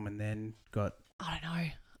indie film and then got... I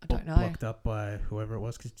don't know. Blocked up by whoever it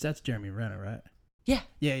was, because that's Jeremy Renner, right? Yeah.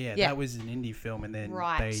 That was an indie film, and then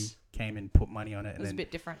they came and put money on it. It was a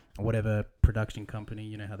bit different. Whatever production company,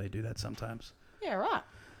 you know how they do that sometimes. Yeah, right.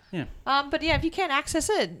 Yeah. But yeah, if you can access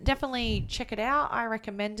it, definitely check it out. I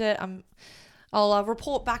recommend it. I'll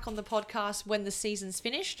report back on the podcast when the season's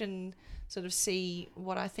finished and sort of see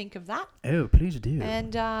what I think of that. Oh, please do.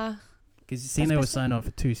 And because you seen they were signed on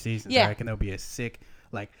for 2 seasons. I reckon there'll be a sick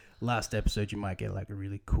last episode, you might get like a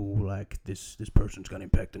really cool, like this person's going to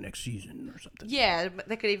impact the next season or something. Yeah,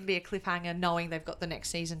 there could even be a cliffhanger knowing they've got the next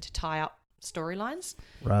season to tie up storylines.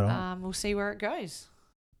 Right on. We'll see where it goes.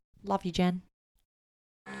 Love you, Jen.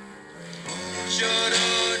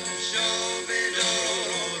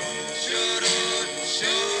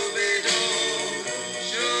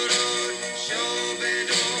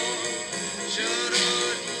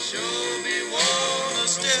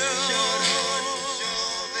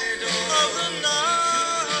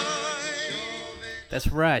 That's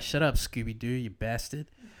right. Shut up, Scooby-Doo, you bastard.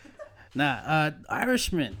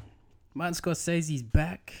 Irishman. Martin Scorsese's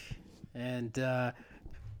back and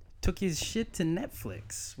took his shit to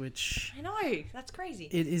Netflix, which... I know. That's crazy.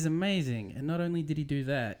 It is amazing. And not only did he do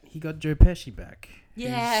that, he got Joe Pesci back.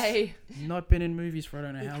 Yay. He's not been in movies for I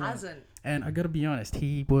don't know how long. He hasn't. And I got to be honest,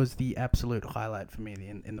 he was the absolute highlight for me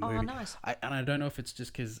in the movie. Oh, nice. I don't know if it's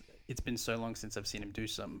just because it's been so long since I've seen him do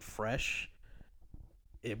something fresh.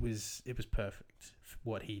 It was perfect.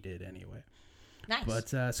 What he did anyway. Nice. But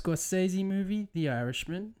Scorsese movie, The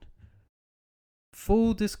Irishman.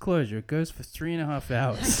 Full disclosure, it goes for 3.5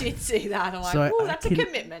 hours. I did see that. I'm like, that's a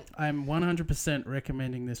commitment. I'm 100%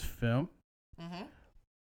 recommending this film. Mm-hmm.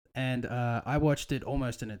 And I watched it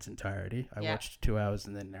almost in its entirety. I watched 2 hours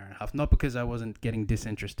and then an hour and a half. Not because I wasn't getting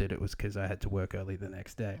disinterested. It was because I had to work early the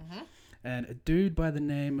next day. Mm-hmm. And a dude by the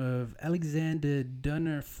name of Alexander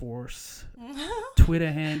Dunnerforce,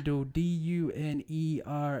 Twitter handle DUNERFORS.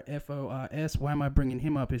 Why am I bringing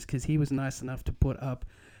him up? Is because he was nice enough to put up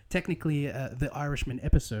technically the Irishman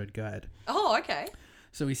episode guide. Oh, okay.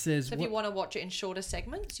 So he says... So if you want to watch it in shorter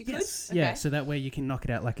segments, you could? Yes, okay. Yeah, so that way you can knock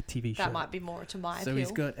it out like a TV show. That might be more to my appeal. So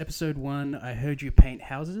he's got episode 1, I Heard You Paint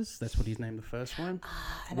Houses. That's what he's named the first one.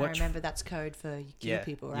 And I remember that's code for you kill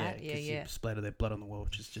people, right? Yeah. You splatter their blood on the wall,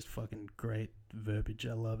 which is just fucking great verbiage.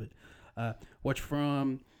 I love it. Watch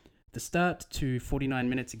from the start to 49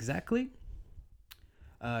 minutes exactly.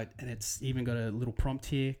 And it's even got a little prompt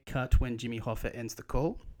here. Cut when Jimmy Hoffa ends the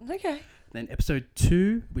call. Okay. Then episode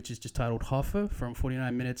 2, which is just titled Hoffa, from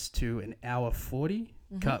 49 minutes to an hour 40.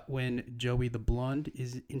 Mm-hmm. Cut when Joey the Blonde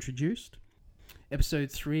is introduced. Episode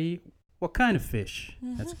 3, what kind of fish?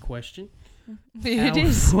 Mm-hmm. That's a question. It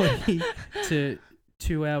is. 40 to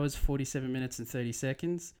 2 hours, 47 minutes and 30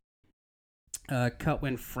 seconds. Cut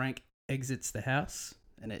when Frank exits the house.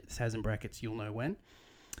 And it has in brackets, you'll know when.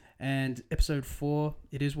 And episode 4,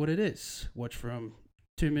 it is what it is. Watch from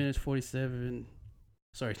 2 hours, 47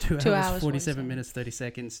 minutes, 30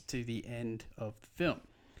 seconds to the end of the film.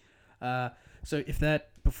 So if that,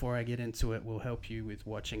 before I get into it, will help you with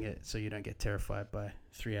watching it so you don't get terrified by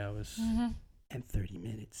 3 hours and 30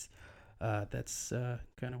 minutes. That's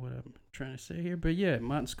kind of what I'm trying to say here. But yeah,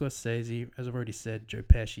 Martin Scorsese, as I've already said, Joe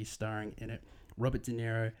Pesci starring in it, Robert De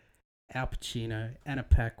Niro, Al Pacino, Anna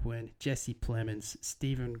Paquin, Jesse Plemons,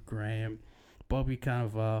 Stephen Graham, Bobby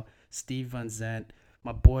Cannavale, Steve Van Zandt,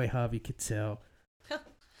 my boy Harvey Keitel,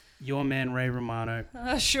 your man Ray Romano.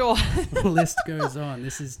 Sure. The list goes on.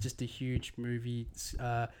 This is just a huge movie.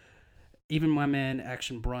 Even my man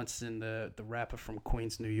Action Bronson, the rapper from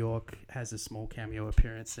Queens, New York, has a small cameo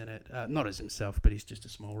appearance in it. Not as himself, but he's just a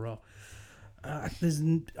small role. I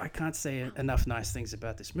can't say enough nice things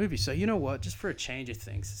about this movie. So you know what? Just for a change of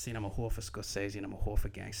things, seeing I'm a whore for Scorsese and I'm a whore for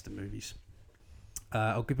gangster movies,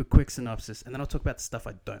 I'll give a quick synopsis and then I'll talk about the stuff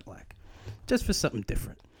I don't like, just for something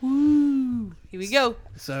different. Woo! Here we go.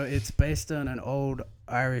 So it's based on an old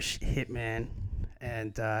Irish hitman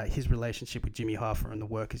and his relationship with Jimmy Hoffa and the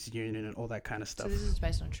workers' union and all that kind of stuff. So this is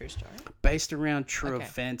based on a true story? Based around true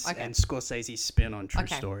events and Scorsese's spin on true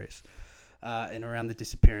stories. And around the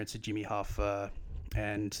disappearance of Jimmy Hoffa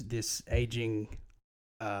and this aging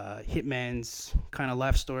hitman's kind of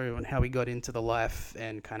life story on how he got into the life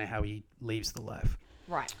and kind of how he leaves the life.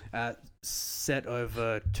 Right. Set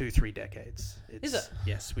over 2-3 decades. Is it?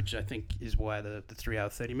 Yes, which I think is why the 3 hour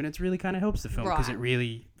 30 minutes really kind of helps the film because it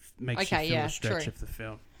really makes you feel the stretch of the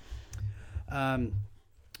film.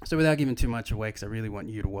 So without giving too much away, because I really want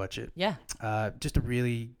you to watch it. Yeah. Just a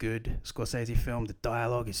really good Scorsese film. The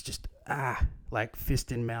dialogue is just, like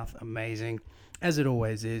fist in mouth, amazing, as it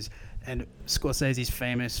always is. And Scorsese's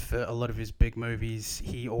famous for a lot of his big movies.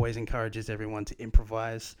 He always encourages everyone to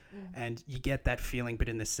improvise. And you get that feeling, but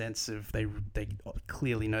in the sense of they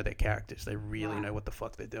clearly know their characters. They really know what the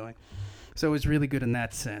fuck they're doing. So it was really good in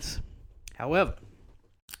that sense. However,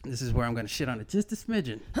 this is where I'm going to shit on it just a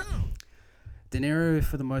smidgen. De Niro,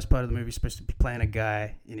 for the most part of the movie, is supposed to be playing a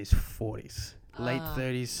guy in his 40s. Late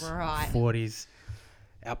 30s, 40s.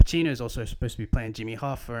 Al Pacino is also supposed to be playing Jimmy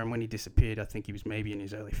Hoffa, and when he disappeared, I think he was maybe in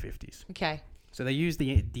his early 50s. Okay. So they use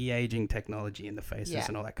the de-aging technology in the faces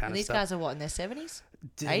and all that kind of stuff. These guys are what, in their 70s?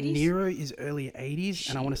 De 80s? Niro is early 80s,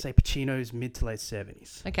 and I want to say Pacino is mid to late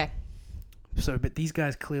 70s. Okay. So, but these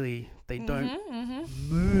guys clearly, they don't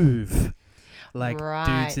move like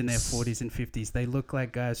dudes in their 40s and 50s. They look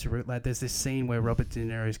like guys who, like, there's this scene where Robert De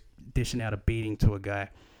Niro is dishing out a beating to a guy,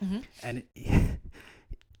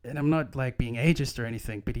 and I'm not like being ageist or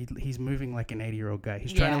anything, but he's moving like an 80-year-old guy.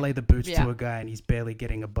 He's trying to lay the boots to a guy, and he's barely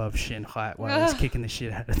getting above shin height while he's kicking the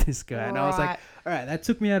shit out of this guy. And I was like, all right, that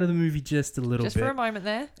took me out of the movie just a little bit. Just for a moment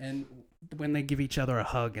there. And when they give each other a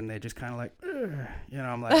hug and they're just kind of like, you know,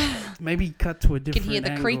 I'm like, maybe cut to a different angle.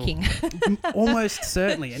 You can hear the creaking. Almost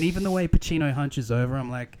certainly. And even the way Pacino hunches over, I'm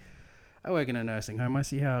like, I work in a nursing home. I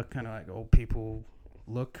see how kind of like old people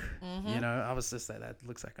look. You know, I was just like, that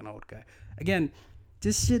looks like an old guy. Again,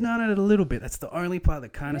 just shitting on it a little bit. That's the only part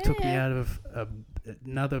that kind of took me out of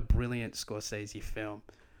another brilliant Scorsese film,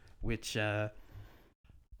 which a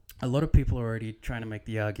lot of people are already trying to make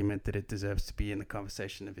the argument that it deserves to be in the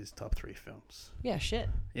conversation of his top 3 films. Yeah, shit.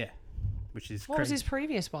 Yeah, which is What was his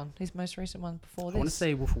previous one? His most recent one before this? I want to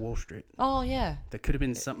say Wolf of Wall Street. Oh, yeah. There could have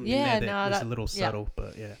been something in there that was a little subtle,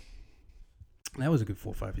 but yeah. That was a good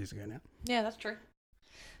 4 or 5 years ago now. Yeah, that's true.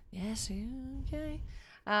 Yes, okay.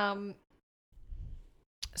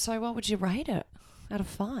 So what would you rate it out of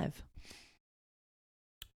 5?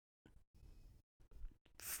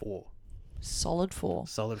 4. Solid 4.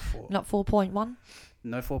 Solid 4. Not 4.1?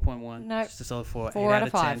 No 4.1. No. Just a solid 4. 4 out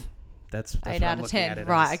of 5. 10. That's 8 out of 10.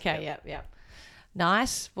 Right, okay, yep.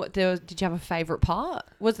 Nice. What did you have a favourite part?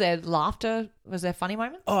 Was there laughter? Was there funny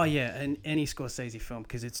moments? Oh, yeah. And any Scorsese film,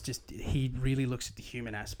 because it's just, he really looks at the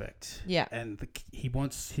human aspect. Yeah. And he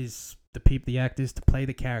wants the actors to play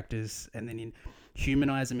the characters and then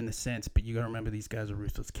humanize them in the sense, but you got to remember these guys are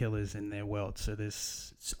ruthless killers in their world. So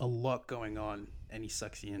there's a lot going on and he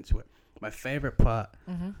sucks you into it. My favorite part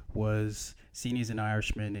was seeing he's an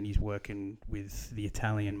Irishman and he's working with the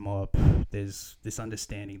Italian mob. There's this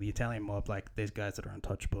understanding. The Italian mob, like, there's guys that are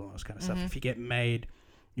untouchable and all this kind of stuff. If you get made,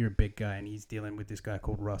 you're a big guy, and he's dealing with this guy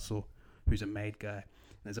called Russell, who's a made guy. And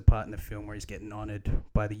there's a part in the film where he's getting honored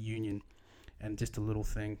by the union, and just a little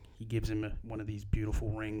thing, he gives him one of these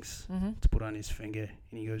beautiful rings to put on his finger,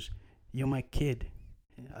 and he goes, "You're my kid.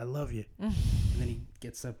 I love you." And then he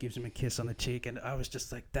gets up, gives him a kiss on the cheek, and I was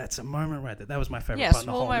just like, that's a moment right there. That was my favorite part in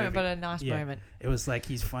the whole movie. Yeah, small moment, but a nice moment. It was like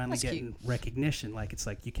he's finally getting recognition. Like, it's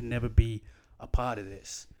like, you can never be a part of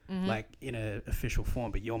this, like, in an official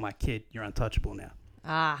form, but you're my kid. You're untouchable now.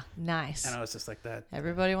 Ah, nice. And I was just like that.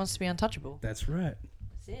 Everybody wants to be untouchable. That's right.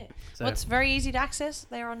 That's it. So, Well, it's very easy to access.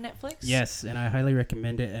 They're on Netflix. Yes, and I highly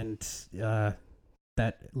recommend it. And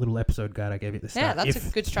that little episode guide I gave you at the start. Yeah, that's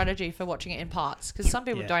a good strategy for watching it in parts, because some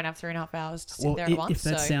people don't have 3.5 hours to sit there at once. If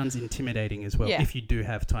that sounds intimidating as well, if you do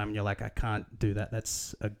have time and you're like, I can't do that,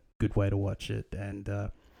 that's a good way to watch it. And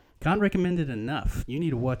can't recommend it enough. You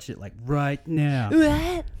need to watch it like right now.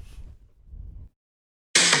 What?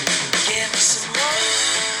 Give me some more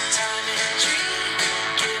time in a dream.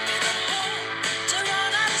 Give me the hope to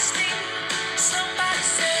run out of steam. Somebody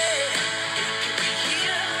say it could be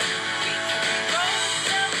here. We could be broke.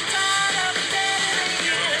 I'm tired of dead in a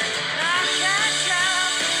year. I can't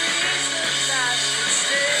count the reasons I should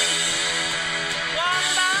stay. One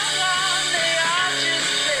by one, they all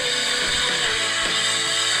just fade away.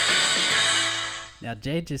 Now,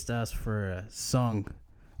 Jade just asked for a song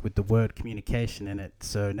with the word communication in it,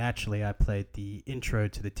 so naturally I played the intro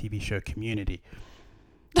to the TV show Community.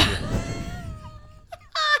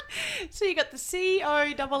 So you got the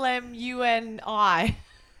COMMUNI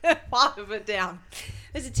part of it down.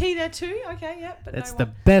 There's a T there too. Okay, yeah, but That's no the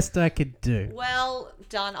one. best I could do. Well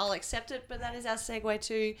done. I'll accept it. But that is our segue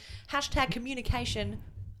to hashtag communication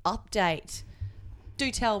update. Do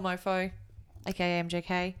tell, mofo, aka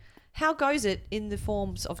MJK, how goes it in the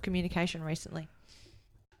forms of communication recently?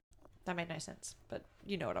 That made no sense, but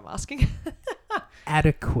you know what I'm asking.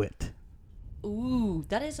 Adequate. Ooh,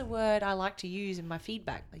 that is a word I like to use in my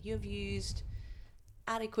feedback. Like, you've used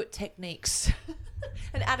adequate techniques,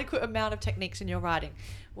 an adequate amount of techniques in your writing.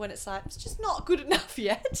 When it's like, it's just not good enough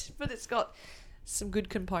yet, but it's got some good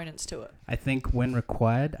components to it. I think when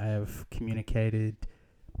required, I have communicated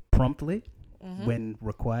promptly when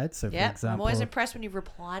required. So, for example, I'm always impressed when you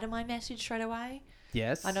reply to my message straight away.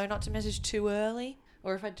 Yes. I know not to message too early,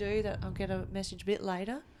 or if I do, that I'll get a message a bit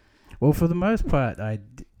later. Well, for the most part, I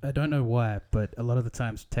don't know why, but a lot of the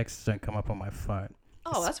times texts don't come up on my phone.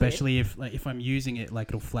 Oh, that's weird. Especially if I'm using it, like,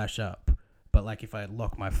 it'll flash up. But like if I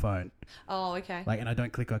lock my phone, Oh, okay. like, and I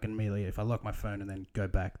don't click like immediately. If I lock my phone and then go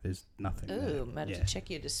back, there's nothing. Ooh, there. might have to check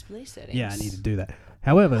your display settings. Yeah, I need to do that.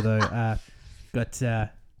 However, though,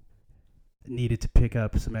 needed to pick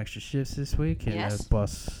up some extra shifts this week, and Yes. the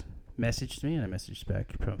boss messaged me, and I messaged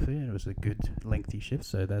back promptly, and it was a good lengthy shift.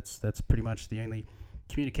 So that's pretty much the only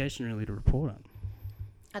communication really to report on.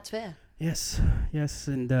 That's fair. Yes,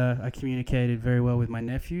 and I communicated very well with my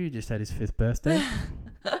nephew. He just had his 5th birthday.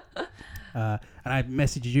 And I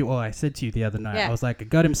messaged you, or I said to you the other night, Yeah. I was like, I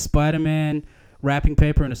got him Spider-Man wrapping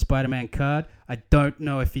paper and a Spider-Man card. I don't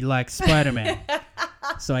know if he likes Spider-Man.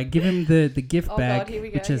 So I give him the gift Oh bag, God, here we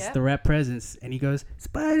go, which is yeah. the wrap presents, and he goes,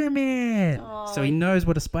 Spider-Man! Oh, So he knows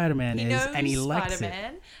what a Spider-Man He is, knows and he likes it.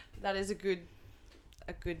 Spider-Man. That is a good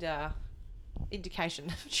indication.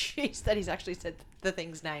 Jeez, that he's actually said the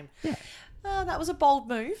thing's name. Yeah. That was a bold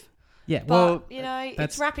move. Yeah, But, well, you know,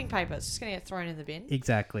 that's it's wrapping paper. It's just going to get thrown in the bin.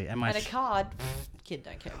 exactly. And And a card, kid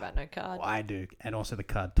don't care about no card. Well, I do. And also the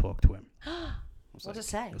card talked to him. What to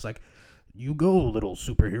say? It was like, you go, little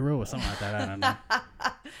superhero, or something like that. I don't know.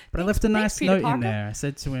 But I left a thanks, nice Peter note Parker. in there. I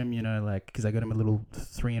said to him, you know, like, because I got him a little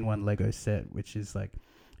 3-in-1 Lego set, which is like,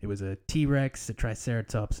 it was a T-Rex, a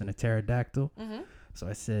Triceratops, and a pterodactyl. Mm-hmm. So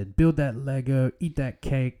I said, build that Lego, eat that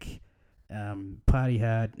cake, party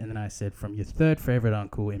hard. And then I said, from your 3rd favorite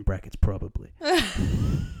uncle, in brackets, probably.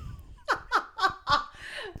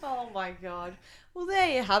 Oh, my God. Well, there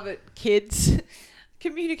you have it, kids.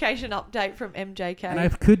 Communication update from MJK. And I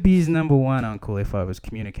could be his number 1 uncle if I was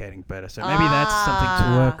communicating better. So maybe that's something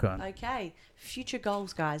to work on. Okay. Future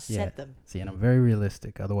goals, guys. Yeah. Set them. See, and I'm very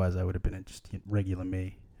realistic. Otherwise, I would have been just regular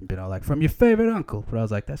me and been all like, from your favorite uncle. But I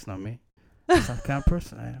was like, that's not me. That's not the kind of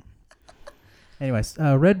person I am. Anyways,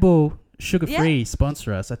 Red Bull sugar-free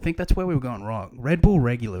sponsor us. I think that's where we were going wrong. Red Bull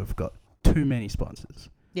regular have got too many sponsors.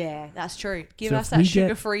 Yeah, that's true. Give So us if we that get-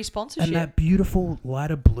 sugar-free sponsorship. And that beautiful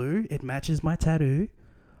lighter blue, it matches my tattoo.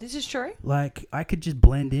 This is true. Like, I could just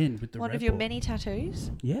blend in with the One Red of your Bull. many tattoos.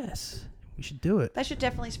 Yes, we should do it. They should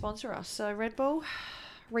definitely sponsor us. So, Red Bull,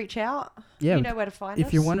 reach out. Yeah, You know where to find us.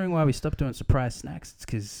 if you're wondering why we stopped doing surprise snacks, it's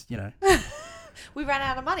because, you know, We ran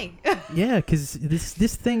out of money yeah, because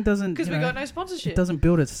this thing doesn't, because you we know, got no sponsorship. it doesn't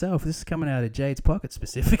build itself. This is coming out of Jade's pocket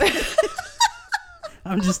specifically.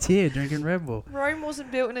 I'm just here drinking Red Bull. Rome wasn't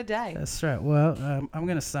built in a day. That's right. Well, I'm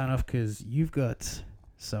going to sign off because you've got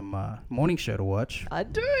some morning show to watch. I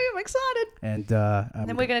do. I'm excited. And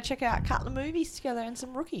then we're going to check out a couple of movies together and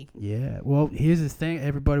some Rookie. yeah. Well, here's the thing,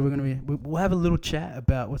 everybody. We'll have a little chat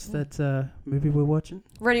about what's that movie we're watching.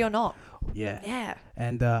 Ready or not? Yeah. Yeah.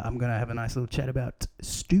 And I'm gonna have a nice little chat about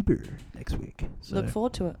Stuber next week. So, Look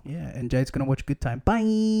forward to it. yeah. And Jade's gonna watch Good Time.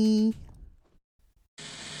 Bye.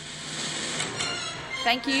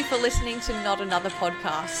 Thank you for listening to Not Another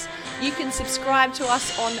Podcast. You can subscribe to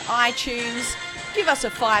us on iTunes, give us a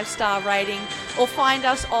 5-star rating, or find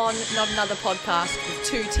us on Not Another Podcast with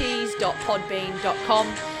 2ts.podbean.com.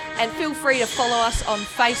 And feel free to follow us on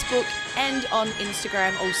Facebook and on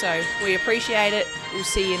Instagram also. We appreciate it. We'll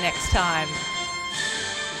see you next time.